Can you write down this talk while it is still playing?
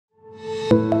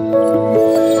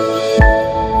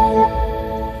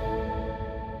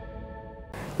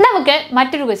നമുക്ക്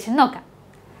മറ്റൊരു ക്വസ്റ്റ്യൻ നോക്കാം.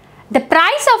 The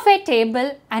price of a table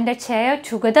and a chair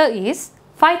together is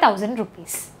 5,000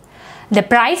 rupees. The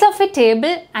price of a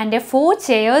table and a 4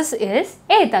 chairs is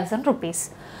 8,000 rupees.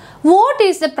 What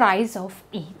is the price of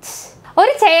each?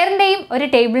 ഒരു ചെയറിൻ്റെയും ഒരു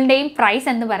ടേബിളിൻ്റെയും price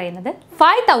എന്ന് പറയുന്നത്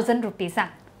 5,000 rupees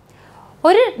ആണ്.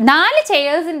 ഒരു 4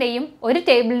 ചെയേഴ്സിൻ്റെയും ഒരു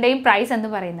ടേബിളിൻ്റെയും പ്രൈസ് എന്ന്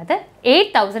പറയുന്നത്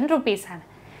 8,000 rupees ആണ്.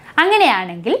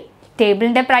 അങ്ങനെയാണെങ്കിൽ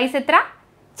ടേബിളിൻ്റെ പ്രൈസ് എത്ര,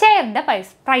 ചെയറിൻ്റെ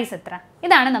പ്രൈസ് എത്ര?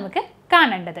 ഇതാണ് നമുക്ക്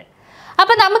കാണേണ്ടത്.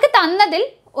 അപ്പോൾ നമുക്ക് തന്നതിൽ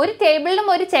ഒരു ടേബിളിനും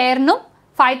ഒരു ചെയറിനും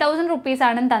 5,000 rupees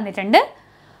ആണെന്ന് തന്നിട്ടുണ്ട്.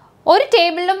 ഒരു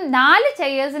ടേബിളിലും 4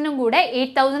 ചെയേഴ്സിനും കൂടെ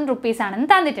 8,000 rupees ആണെന്ന്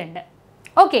തന്നിട്ടുണ്ട്.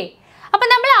 ഓക്കെ, അപ്പോൾ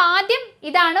നമ്മൾ ആദ്യം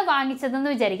ഇതാണ്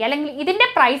വാങ്ങിച്ചതെന്ന് വിചാരിക്കുക, അല്ലെങ്കിൽ ഇതിൻ്റെ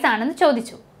പ്രൈസ് ആണെന്ന്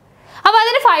ചോദിച്ചു. അപ്പോൾ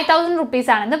അതിന് 5,000 rupees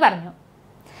ആണെന്ന് പറഞ്ഞു.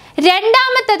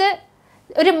 രണ്ടാമത്തത്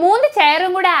ഒരു 3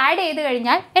 ചെയറും കൂടെ ആഡ് ചെയ്ത്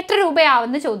കഴിഞ്ഞാൽ എത്ര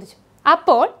രൂപയാവുമെന്ന് ചോദിച്ചു.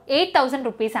 അപ്പോൾ 8,000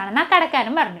 rupees ആണെന്ന് ആ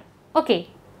കടക്കാരൻ പറഞ്ഞു. ഓക്കെ,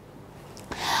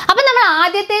 അപ്പം നമ്മൾ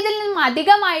ആദ്യത്തേതിൽ നിന്നും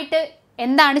അധികമായിട്ട്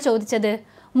എന്താണ് ചോദിച്ചത്?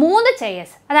 3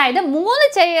 ചെയേഴ്സ്. അതായത് 3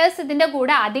 ചെയേഴ്സ് ഇതിൻ്റെ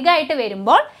കൂടെ അധികമായിട്ട്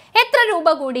വരുമ്പോൾ എത്ര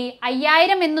രൂപ കൂടി?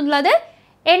 5,000 എന്നുള്ളത്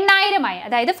 8,000 ആയി.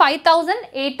 അതായത് 5,000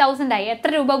 8,000 ആയി. എത്ര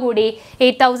രൂപ കൂടി?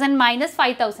 8,000 മൈനസ്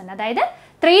 5,000, അതായത്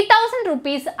 3,000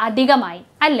 rupees അധികമായി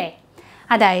അല്ലേ?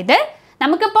 അതായത്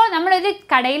നമുക്കിപ്പോൾ നമ്മളൊരു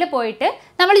കടയിൽ പോയിട്ട്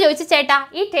നമ്മൾ ചോദിച്ചു, ചേട്ടാ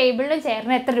ഈ ടേബിളിലും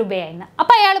ചെയറിനും എത്ര രൂപയായിരുന്നു?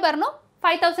 അപ്പോൾ അയാൾ പറഞ്ഞു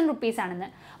 5,000 rupees ആണെന്ന്.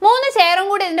 3 ചെയറും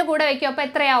കൂടി ഇതിൻ്റെ കൂടെ വയ്ക്കും, അപ്പോൾ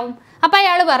എത്രയാവും? അപ്പോൾ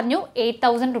അയാൾ പറഞ്ഞു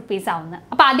 8,000 rupees ആവുന്നു.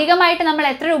 അപ്പോൾ അധികമായിട്ട് നമ്മൾ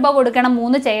എത്ര രൂപ കൊടുക്കണം?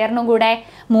 3 ചെയറിനും കൂടെ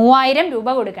 3,000 രൂപ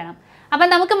കൊടുക്കണം. അപ്പം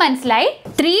നമുക്ക് മനസ്സിലായി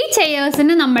 3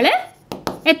 ചെയേഴ്സിന് നമ്മൾ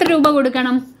എത്ര രൂപ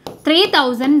കൊടുക്കണം?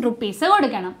 3,000 rupees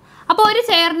കൊടുക്കണം. അപ്പോൾ ഒരു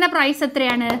ചെയറിൻ്റെ പ്രൈസ്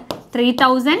എത്രയാണ്?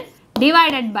 3,000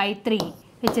 divided by 3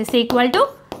 which is equal to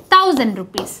 1,000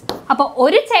 rupees. അപ്പോൾ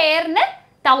ഒരു ചെയറിന്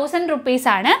 1,000 rupees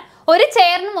ആണ്. ഒരു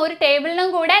ചെയറിനും ഒരു ടേബിളിനും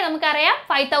കൂടെ നമുക്കറിയാം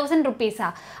 5,000 rupees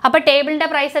ആണ്. അപ്പോൾ ടേബിളിൻ്റെ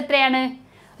പ്രൈസ് എത്രയാണ്?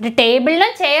 ഒരു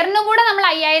ടേബിളിനും ചെയറിനും കൂടെ നമ്മൾ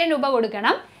 5,000 രൂപ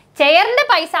കൊടുക്കണം. ചെയറിൻ്റെ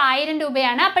പൈസ 1,000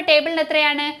 രൂപയാണ്. അപ്പോൾ ടേബിളിന്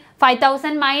എത്രയാണ്?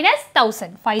 5,000 minus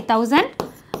 1,000. 5,000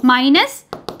 minus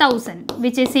 1,000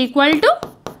 which is equal to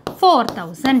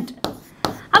 4,000.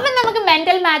 അപ്പം നമുക്ക്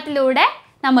മെൻ്റൽ മാത്തിലൂടെ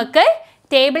നമുക്ക്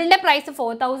ടേബിളിൻ്റെ പ്രൈസ്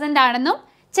 4,000 ആണെന്നും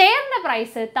ചെയറിൻ്റെ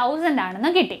പ്രൈസ് 1,000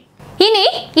 ആണെന്നും കിട്ടി. ഇനി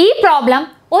ഈ പ്രോബ്ലം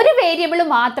ഒരു വേരിയബിൾ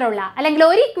മാത്രമുള്ള അല്ലെങ്കിൽ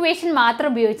ഒരു ഇക്വേഷൻ മാത്രം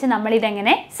ഉപയോഗിച്ച് നമ്മൾ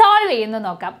ഇതെങ്ങനെ സോൾവ് ചെയ്യുന്നു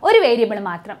നോക്കാം. ഒരു വേരിയബിൾ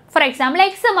മാത്രം, ഫോർ എക്സാമ്പിൾ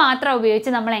എക്സ് മാത്രം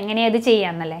ഉപയോഗിച്ച് നമ്മൾ എങ്ങനെയത്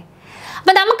ചെയ്യാമെന്നല്ലേ.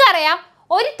 അപ്പം നമുക്കറിയാം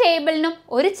ഒരു ടേബിളിനും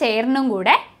ഒരു ചെയറിനും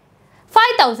കൂടെ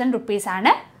 5,000 rupees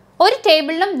ആണ്. ഒരു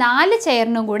ടേബിളിനും 4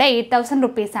 ചെയറിനും കൂടെ 8,000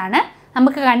 rupees ആണ്.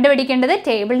 നമുക്ക് കണ്ടുപിടിക്കേണ്ടത്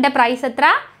ടേബിളിൻ്റെ പ്രൈസ് എത്ര,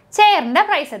 ചെയറിൻ്റെ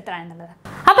പ്രൈസ് എത്ര എന്നുള്ളത്.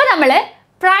 അപ്പോൾ നമ്മൾ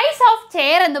പ്രൈസ് ഓഫ്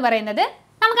ചെയർ എന്ന് പറയുന്നത്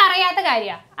നമുക്ക് അറിയാത്ത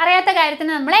കാര്യമാണ്. അറിയാത്ത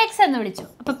കാര്യത്തിന് നമ്മൾ എക്സ് എന്ന് വിളിച്ചു.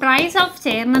 അപ്പോൾ പ്രൈസ് ഓഫ്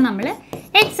ചെയറിന് നമ്മൾ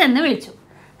എക്സ് എന്ന് വിളിച്ചു.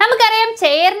 നമുക്കറിയാം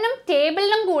ചെയറിനും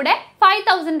ടേബിളിനും കൂടെ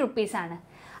 5,000 rupees ആണ്.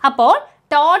 അപ്പോൾ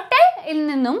ടോട്ടലിൽ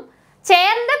നിന്നും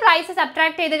ചെയറിൻ്റെ പ്രൈസ്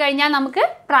സബ്ട്രാക്ട് ചെയ്ത് കഴിഞ്ഞാൽ നമുക്ക്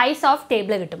പ്രൈസ് ഓഫ്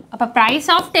ടേബിൾ കിട്ടും. അപ്പോൾ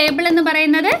പ്രൈസ് ഓഫ് ടേബിൾ എന്ന്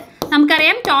പറയുന്നത്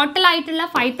നമുക്കറിയാം ടോട്ടൽ ആയിട്ടുള്ള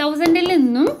 5,000ൽ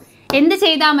നിന്നും എന്ത്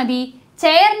ചെയ്താൽ മതി?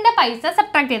 ചെയറിൻ്റെ പൈസ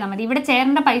സബ്ട്രാക്ട് ചെയ്താൽ മതി. ഇവിടെ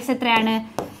ചെയറിൻ്റെ പൈസ എത്രയാണ്?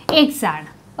 എക്സ് ആണ്.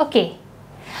 ഓക്കെ,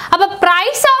 അപ്പോൾ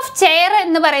പ്രൈസ് ഓഫ് ചെയർ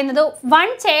എന്ന് പറയുന്നത്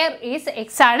 1 ചെയർ ഈസ്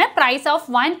എക്സ് ആണ്. Price of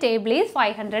 1 table is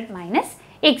 500 minus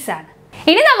X ആണ്.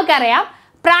 ഇനി നമുക്കറിയാം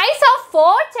price of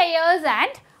 4 chairs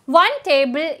and 1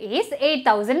 table is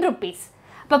 8,000 rupees.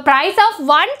 അപ്പോൾ price of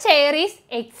 1 chair is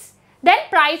X. Then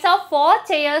price of 4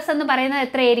 chairs എന്ന് പറയുന്നത്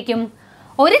എത്രയായിരിക്കും?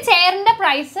 ഒരു ചെയറിൻ്റെ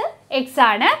പ്രൈസ് എക്സ്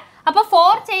ആണ്. അപ്പോൾ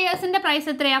 4 ചെയേഴ്സിൻ്റെ പ്രൈസ്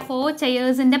എത്രയാണ്? 4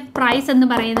 ചെയേഴ്സിൻ്റെ പ്രൈസ് എന്ന്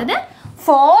പറയുന്നത്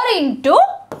 4 ഇൻറ്റു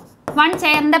 1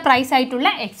 ചെയറിൻ്റെ പ്രൈസ് ആയിട്ടുള്ള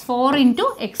X, 4 into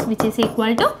X which is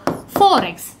equal to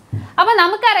 4x. അപ്പോൾ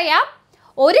നമുക്കറിയാം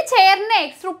ഒരു ചെയറിന്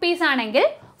എക്സ് റുപ്പീസ് ആണെങ്കിൽ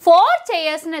 4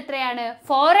 ചെയേഴ്സിന് എത്രയാണ്?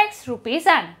 4x rupees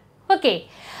ആണ്. ഓക്കെ,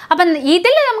 അപ്പം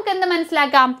ഇതിൽ നമുക്ക് എന്ത്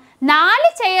മനസ്സിലാക്കാം?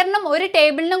 4 ചെയറിനും ഒരു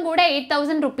ടേബിളിനും കൂടെ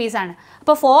 8,000 rupees ആണ്.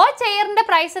 അപ്പോൾ 4 ചെയറിൻ്റെ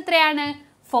പ്രൈസ് എത്രയാണ്?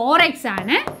 4x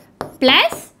ആണ്.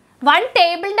 പ്ലസ് 1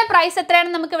 ടേബിളിൻ്റെ പ്രൈസ്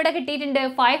എത്രയാണെന്ന് നമുക്ക് ഇവിടെ കിട്ടിയിട്ടുണ്ട്?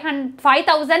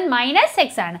 5,000 മൈനസ്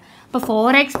എക്സ് ആണ്. അപ്പോൾ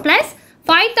 4x plus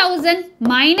 5,000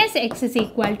 minus X is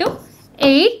equal to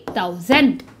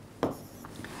 8,000.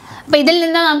 അപ്പോൾ ഇതിൽ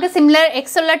നിന്ന് നമുക്ക് സിമിലർ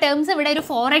എക്സ് ഉള്ള ടേംസ് ഇവിടെ ഒരു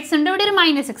 4x ഉണ്ട്, ഇവിടെ ഒരു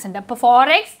മൈനസ് എക്സ് ഉണ്ട്. അപ്പോൾ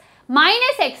 4x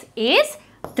minus X is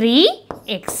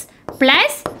 3x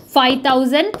plus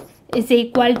 5,000 is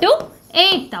equal to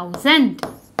 8,000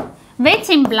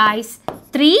 which implies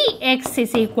 3x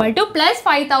is equal two plus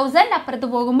 5,000 അപ്പുറത്ത്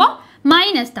പോകുമ്പോൾ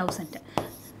മൈനസ്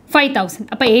 5,000.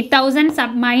 അപ്പോൾ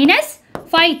 8,000 minus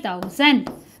 5,000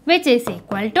 which is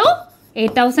equal to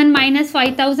 8,000 minus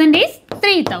 5,000 is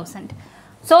 3,000.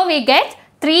 So we get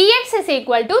 3x is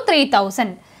equal to 3,000.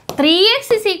 3x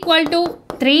is equal to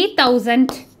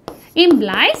 3000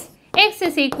 implies x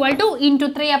is equal to into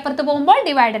 3 അപ്പുറത്ത് പോകുമ്പോൾ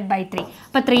divided by 3.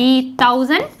 അപ്പോൾ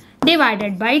 3000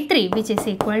 divided by 3 which is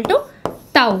equal to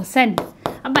 1000.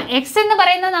 അപ്പോൾ x എന്ന്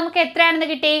പറയുന്നത് നമുക്ക് എത്രയാണെന്ന്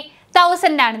കിട്ടി?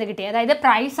 1000 ആണെന്ന് കിട്ടി. അതായത്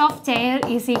price of chair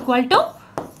is equal to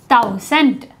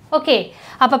 1000. Okay,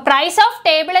 അപ്പോൾ പ്രൈസ് ഓഫ്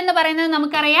ടേബിൾ എന്ന് പറയുന്നത്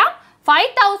നമുക്കറിയാം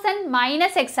 5000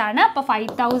 മൈനസ് എക്സ് ആണ്. അപ്പോൾ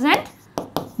 5000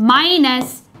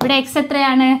 മൈനസ് ഇവിടെ എക്സ്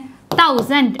എത്രയാണ്?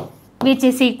 1000 വിച്ച്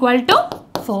ഈസ് ഈക്വൽ ടു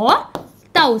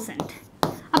 4000.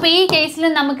 അപ്പോൾ ഈ കേസിൽ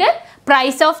നമുക്ക്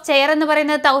പ്രൈസ് ഓഫ് ചെയർ എന്ന്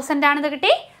പറയുന്നത് 1000 ആണെന്ന്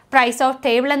കിട്ടി, പ്രൈസ് ഓഫ്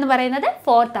ടേബിൾ എന്ന് പറയുന്നത്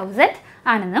 4000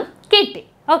 ആണെന്നും കിട്ടി.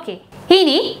 ഓക്കെ,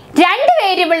 ഇനി രണ്ട്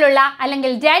വേരിയബിളുള്ള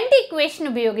അല്ലെങ്കിൽ രണ്ട് ഇക്വേഷൻ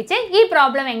ഉപയോഗിച്ച് ഈ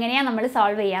പ്രോബ്ലം എങ്ങനെയാണ് നമ്മൾ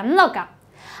സോൾവ് ചെയ്യാമെന്ന് നോക്കാം.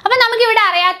 അപ്പോൾ നമുക്കിവിടെ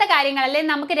അറിയാത്ത കാര്യങ്ങൾ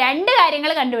അല്ലെങ്കിൽ നമുക്ക് രണ്ട്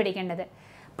കാര്യങ്ങൾ കണ്ടുപിടിക്കേണ്ടത്.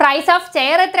 പ്രൈസ് ഓഫ്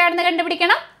ചെയർ എത്രയാണെന്ന്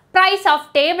കണ്ടുപിടിക്കണം, പ്രൈസ് ഓഫ്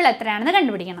ടേബിൾ എത്രയാണെന്ന്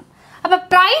കണ്ടുപിടിക്കണം. അപ്പോൾ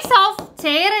പ്രൈസ് ഓഫ്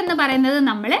ചെയർ എന്ന് പറയുന്നത്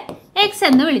നമ്മൾ എക്സ്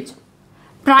എന്ന് വിളിച്ചു,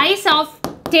 പ്രൈസ് ഓഫ്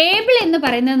ടേബിൾ എന്ന്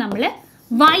പറയുന്നത് നമ്മൾ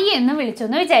വൈ എന്ന് വിളിച്ചു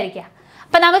എന്ന് വിചാരിക്കുക.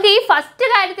 അപ്പോൾ നമുക്ക് ഈ ഫസ്റ്റ്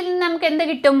കാര്യത്തിൽ നിന്ന് നമുക്ക് എന്ത്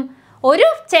കിട്ടും? ഒരു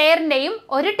ചെയറിൻ്റെയും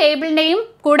ഒരു ടേബിളിൻ്റെയും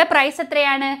കൂടെ പ്രൈസ്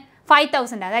എത്രയാണ്?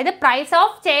 5000. അതായത് price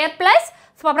of chair plus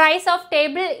price of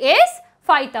table is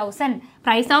 5000.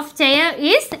 Price of chair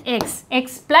is X,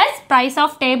 X plus price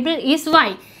of table is Y,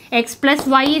 X plus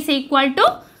Y is equal to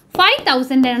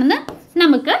 5000 ആണെന്ന്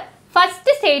നമുക്ക്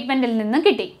ഫസ്റ്റ് സ്റ്റേറ്റ്മെൻറ്റിൽ നിന്ന്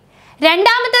കിട്ടി.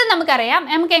 രണ്ടാമത്തേത് നമുക്കറിയാം,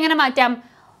 നമുക്ക് എങ്ങനെ മാറ്റാം?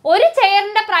 ഒരു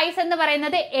ചെയറിൻ്റെ പ്രൈസ് എന്ന്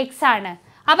പറയുന്നത് എക്സ് ആണ്.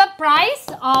 അപ്പോൾ price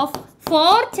of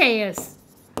 4 chairs,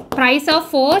 price of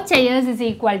 4 chairs is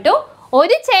equal to,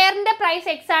 ഒരു ചെയറിൻ്റെ പ്രൈസ്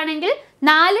എക്സ് ആണെങ്കിൽ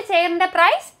 4 ചെയറിൻ്റെ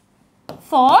price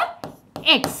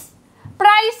 4x.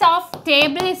 Price of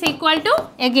table is equal to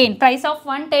again price of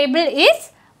 1 table is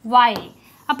y.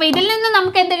 അപ്പോൾ ഇതിൽ നിന്ന്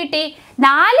നമുക്ക് എന്ത് കിട്ടി?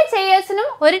 4 ചെയേഴ്സിനും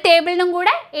ഒരു ടേബിളിനും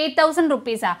കൂടെ 8000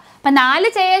 റുപ്പീസാണ്. അപ്പം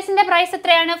 4 ചെയേഴ്സിൻ്റെ പ്രൈസ്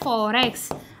എത്രയാണ്? 4x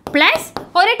പ്ലസ്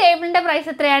ഒരു ടേബിളിൻ്റെ പ്രൈസ്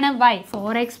എത്രയാണ്? y.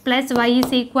 4x plus y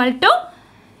is equal to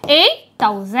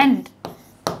 8000.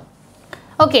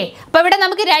 Okay, അപ്പോൾ ഇവിടെ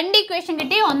നമുക്ക് രണ്ട് ഇക്വേഷൻ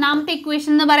കിട്ടി. ഒന്നാമത്തെ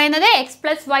ഇക്വേഷൻ എന്ന് പറയുന്നത് X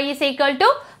plus Y is equal to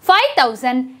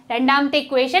 5000. രണ്ടാമത്തെ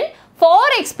equation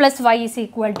 4x plus Y is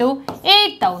equal to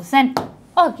 8000.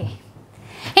 Okay,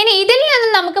 ഇനി ഇതിൽ നിന്ന്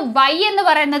നമുക്ക് y എന്ന്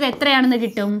പറയുന്നത് എത്രയാണെന്ന്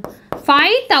കിട്ടും?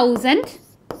 5000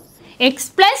 X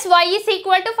plus Y is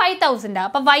equal to 5000.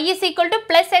 അപ്പോൾ y is equal two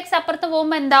plus X അപ്പുറത്ത്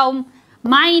പോകുമ്പോൾ എന്താവും?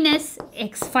 Minus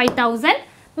X. 5000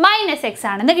 മൈനസ് എക്സ്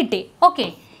ആണെന്ന് കിട്ടി. ഓക്കെ,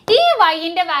 ഈ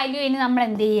വൈൻ്റെ വാല്യൂ ഇനി നമ്മൾ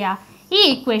എന്ത് ചെയ്യുക? ഈ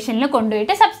ഇക്വേഷനിൽ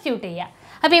കൊണ്ടുപോയിട്ട് സബ്സ്റ്റിറ്റ്യൂട്ട് ചെയ്യുക.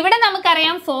 അപ്പോൾ ഇവിടെ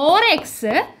നമുക്കറിയാം 4x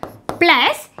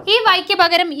പ്ലസ് ഈ വൈക്ക്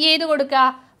പകരം ഏത് കൊടുക്കുക?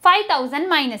 5000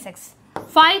 minus X.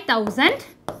 5000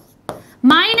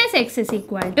 minus X is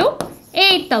equal to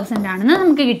 8000 ആണെന്ന്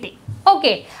നമുക്ക് കിട്ടി.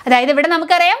 ഓക്കെ, അതായത് ഇവിടെ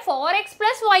നമുക്കറിയാം 4x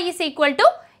plus Y is equal to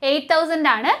 8000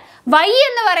 ആണ്. y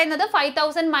എന്ന് പറയുന്നത്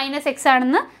 5000 മൈനസ് എക്സ്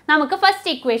ആണെന്ന് നമുക്ക്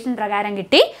ഫസ്റ്റ് ഇക്വേഷൻ പ്രകാരം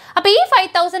കിട്ടി. അപ്പോൾ ഈ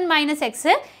 5000 മൈനസ്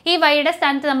എക്സ് ഈ വൈയുടെ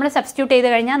സ്ഥാനത്ത് നമ്മൾ സബ്സ്റ്റിറ്റ്യൂട്ട് ചെയ്ത്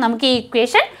കഴിഞ്ഞാൽ നമുക്ക് ഈ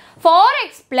equation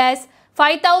 4x plus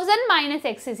 5000 minus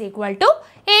X is equal to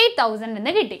 8000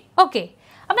 എന്ന് കിട്ടി. ഓക്കെ,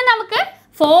 അപ്പം നമുക്ക്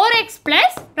 4x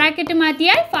പ്ലസ് ബ്രാക്കറ്റ്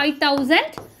മാറ്റിയാൽ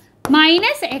 5000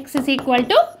 minus X is equal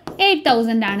to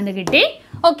 8000 ആണെന്ന് കിട്ടി.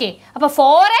 ഓക്കെ, അപ്പോൾ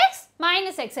 4x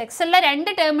മൈനസ് എക്സ്, എക്സ് ഉള്ള രണ്ട്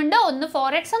ടേം ഉണ്ട്, ഒന്ന്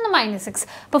 4x ഒന്ന് മൈനസ് എക്സ്.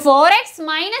 അപ്പോൾ 4x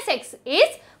minus X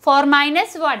is 4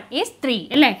 minus 1 is 3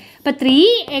 അല്ലേ? അപ്പോൾ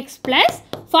 3x plus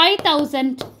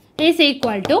 5000 is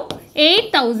equal to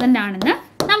 8000 ആണെന്ന്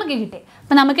നമുക്ക് കിട്ടി.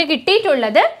 അപ്പോൾ നമുക്ക്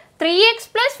കിട്ടിയിട്ടുള്ളത് 3x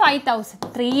plus 5000,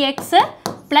 3x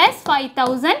plus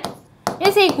 5000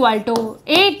 is equal to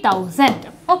 8000.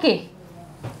 Okay,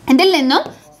 ഇതിൽ നിന്നും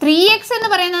 3x എന്ന്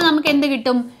പറയുന്നത് നമുക്ക് എന്ത്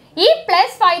കിട്ടും? ഈ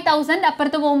പ്ലസ് 5000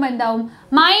 അപ്പുറത്ത് പോകുമ്പോൾ എന്താവും?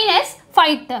 മൈനസ്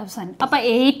 5000. അപ്പോൾ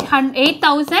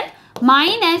 8000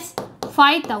 minus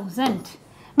 5000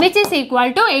 which is equal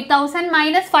to 8000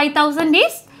 minus 5000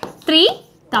 is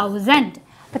 3000.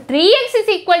 അപ്പോൾ 3x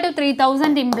is equal to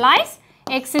 3000 implies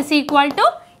x is equal two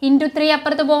into 3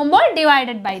 അപ്പുറത്ത് പോകുമ്പോൾ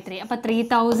ഡിവൈഡഡ് ബൈ 3. അപ്പോൾ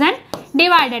 3000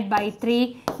 divided by 3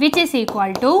 which is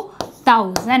equal to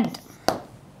 1000.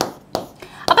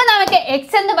 അപ്പോൾ നമുക്ക് x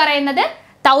എന്ന് പറയുന്നത്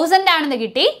 1000 ആണെന്ന്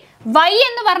കിട്ടി. y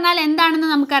എന്ന് പറഞ്ഞാൽ എന്താണെന്ന്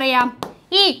നമുക്കറിയാം.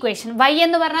 ഈ ഇക്വേഷൻ y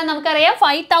എന്ന് പറഞ്ഞാൽ നമുക്കറിയാം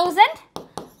 5000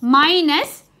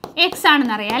 മൈനസ് എക്സ്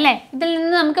ആണെന്ന് അറിയാം അല്ലേ? ഇതിൽ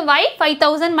നിന്ന് നമുക്ക് y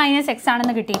 5000 മൈനസ് എക്സ്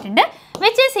ആണെന്ന് കിട്ടിയിട്ടുണ്ട്.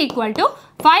 Which is equal to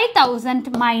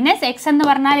 5000 minus X എന്ന്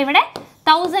പറഞ്ഞാൽ ഇവിടെ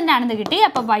 1000 ആണെന്ന് കിട്ടി.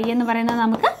 അപ്പോൾ y എന്ന് പറയുന്നത്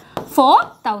നമുക്ക്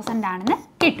 4000 ആണെന്ന്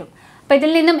കിട്ടും. അപ്പോൾ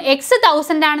ഇതിൽ നിന്നും x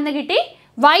 1000 ആണെന്ന് കിട്ടി,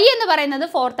 y എന്ന് പറയുന്നത്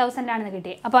 4000 ആണെന്ന്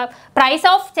കിട്ടി. അപ്പോൾ പ്രൈസ്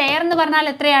ഓഫ് ചെയർ എന്ന് പറഞ്ഞാൽ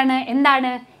എത്രയാണ്?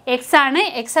 എന്താണ്? x ആണ്.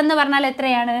 x എന്ന് പറഞ്ഞാൽ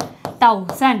എത്രയാണ്?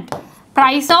 1000.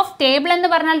 പ്രൈസ് ഓഫ് ടേബിൾ എന്ന്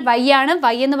പറഞ്ഞാൽ y ആണ്.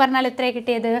 y എന്ന് പറഞ്ഞാൽ എത്രയാണ്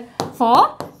കിട്ടിയത്?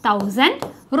 4000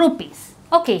 റുപ്പീസ്.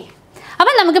 ഓക്കെ,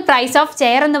 അപ്പോൾ നമുക്ക് പ്രൈസ് ഓഫ്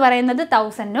ചെയർ എന്ന് പറയുന്നത്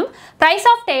 1000 പ്രൈസ്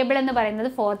ഓഫ് ടേബിൾ എന്ന് പറയുന്നത്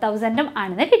 4000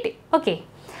 ആണെന്ന് കിട്ടി. ഓക്കെ,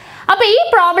 അപ്പോൾ ഈ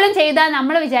പ്രോബ്ലം ചെയ്താൽ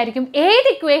നമ്മൾ വിചാരിക്കും ഏത്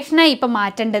ഇക്വേഷനാണ് ഇപ്പം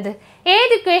മാറ്റേണ്ടത്,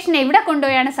 ഏത് ഇക്വേഷൻ എവിടെ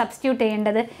കൊണ്ടുപോയാണ് സബ്സ്റ്റിറ്റ്യൂട്ട്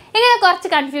ചെയ്യേണ്ടത്, ഇങ്ങനെ കുറച്ച്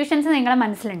കൺഫ്യൂഷൻസ് നിങ്ങളുടെ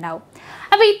മനസ്സിലുണ്ടാവും.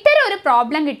 അപ്പോൾ ഇത്തരം ഒരു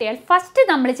പ്രോബ്ലം കിട്ടിയാൽ ഫസ്റ്റ്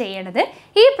നമ്മൾ ചെയ്യേണ്ടത്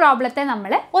ഈ പ്രോബ്ലത്തെ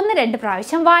നമ്മൾ 1-2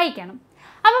 പ്രാവശ്യം വായിക്കണം.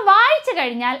 അപ്പോൾ വായിച്ചു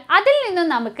കഴിഞ്ഞാൽ അതിൽ നിന്നും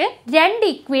നമുക്ക് 2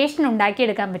 ഇക്വേഷൻ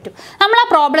ഉണ്ടാക്കിയെടുക്കാൻ പറ്റും. നമ്മൾ ആ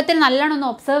പ്രോബ്ലത്തിൽ നല്ലോണം ഒന്ന്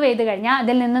ഒബ്സർവ് ചെയ്ത് കഴിഞ്ഞാൽ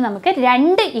അതിൽ നിന്ന് നമുക്ക്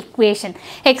 2 ഇക്വേഷൻ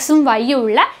എക്സും വൈയും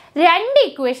ഉള്ള 2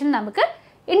 ഇക്വേഷൻ നമുക്ക്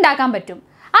ഉണ്ടാക്കാൻ പറ്റും.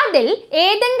 അതിൽ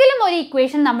ഏതെങ്കിലും ഒരു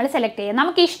ഇക്വേഷൻ നമ്മൾ സെലക്ട് ചെയ്യുക,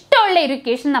 നമുക്ക് ഇഷ്ടമുള്ള ഒരു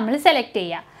ഇക്വേഷൻ നമ്മൾ സെലക്ട്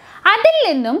ചെയ്യുക. അതിൽ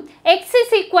നിന്നും എക്സ്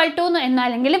ഇസ് ഈക്വൽ ടു എന്നോ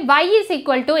അല്ലെങ്കിൽ വൈ ഇസ്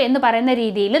ഈക്വൽ ടു എന്ന് പറയുന്ന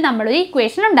രീതിയിൽ നമ്മളൊരു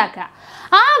ഇക്വേഷൻ ഉണ്ടാക്കുക.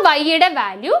 ആ വൈയുടെ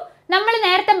വാല്യൂ നമ്മൾ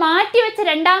നേരത്തെ മാറ്റി വെച്ച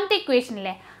രണ്ടാമത്തെ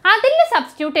ഇക്വേഷനിലെ അതിൽ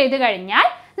സബ്സ്റ്റിറ്റ്യൂട്ട് ചെയ്ത് കഴിഞ്ഞാൽ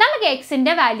നമുക്ക്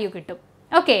എക്സിൻ്റെ വാല്യൂ കിട്ടും.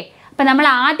 ഓക്കെ, അപ്പം നമ്മൾ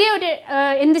ആദ്യം ഒരു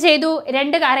എന്ത് ചെയ്തു,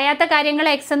 2 അറിയാത്ത കാര്യങ്ങൾ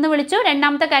എക്സ് എന്ന് വിളിച്ചു,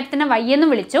 രണ്ടാമത്തെ കാര്യത്തിനെ വൈ എന്ന്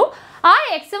വിളിച്ചു. ആ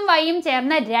എക്സും വൈയും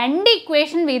ചേർന്ന 2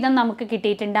 ഇക്വേഷൻ വീതം നമുക്ക്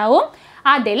കിട്ടിയിട്ടുണ്ടാവും.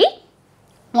 അതിൽ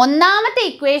ഒന്നാമത്തെ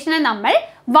ഇക്വേഷനെ നമ്മൾ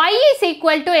വൈ ഇസ്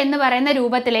ഈക്വൽ ടു എന്ന് പറയുന്ന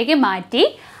രൂപത്തിലേക്ക് മാറ്റി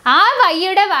ആ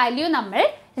വൈയുടെ വാല്യൂ നമ്മൾ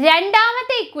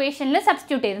രണ്ടാമത്തെ ഇക്വേഷനിൽ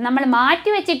സബ്സ്റ്റിറ്റ്യൂട്ട് ചെയ്ത് നമ്മൾ മാറ്റി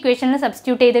വെച്ച ഇക്വേഷനിൽ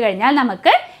സബ്സ്റ്റിറ്റ്യൂട്ട് ചെയ്ത് കഴിഞ്ഞാൽ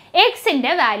നമുക്ക്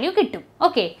എക്സിൻ്റെ വാല്യൂ കിട്ടും.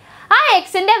 ഓക്കെ, ആ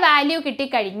എക്സിൻ്റെ വാല്യൂ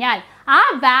കിട്ടിക്കഴിഞ്ഞാൽ ആ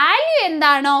വാല്യൂ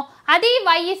എന്താണോ അത് ഈ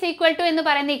വൈ ഇസ് ഈക്വൽ ടു എന്ന്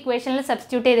പറയുന്ന ഇക്വേഷനിൽ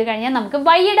സബ്സ്റ്റിറ്റ്യൂട്ട് ചെയ്ത് കഴിഞ്ഞാൽ നമുക്ക്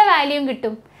വൈയുടെ വാല്യൂയും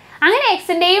കിട്ടും. അങ്ങനെ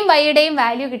എക്സിൻ്റെയും വൈയുടെയും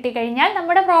വാല്യൂ കിട്ടിക്കഴിഞ്ഞാൽ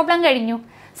നമ്മുടെ പ്രോബ്ലം കഴിഞ്ഞു.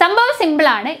 സംഭവം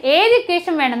സിമ്പിളാണ്, ഏത്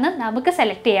ഇക്വേഷൻ വേണമെന്ന് നമുക്ക്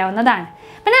സെലക്ട് ചെയ്യാവുന്നതാണ്.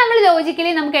 പിന്നെ നമ്മൾ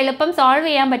ലോജിക്കലി നമുക്ക് എളുപ്പം സോൾവ്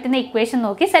ചെയ്യാൻ പറ്റുന്ന ഇക്വേഷൻ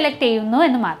നോക്കി സെലക്ട് ചെയ്യുന്നു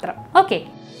എന്ന് മാത്രം. Okay,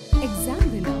 exam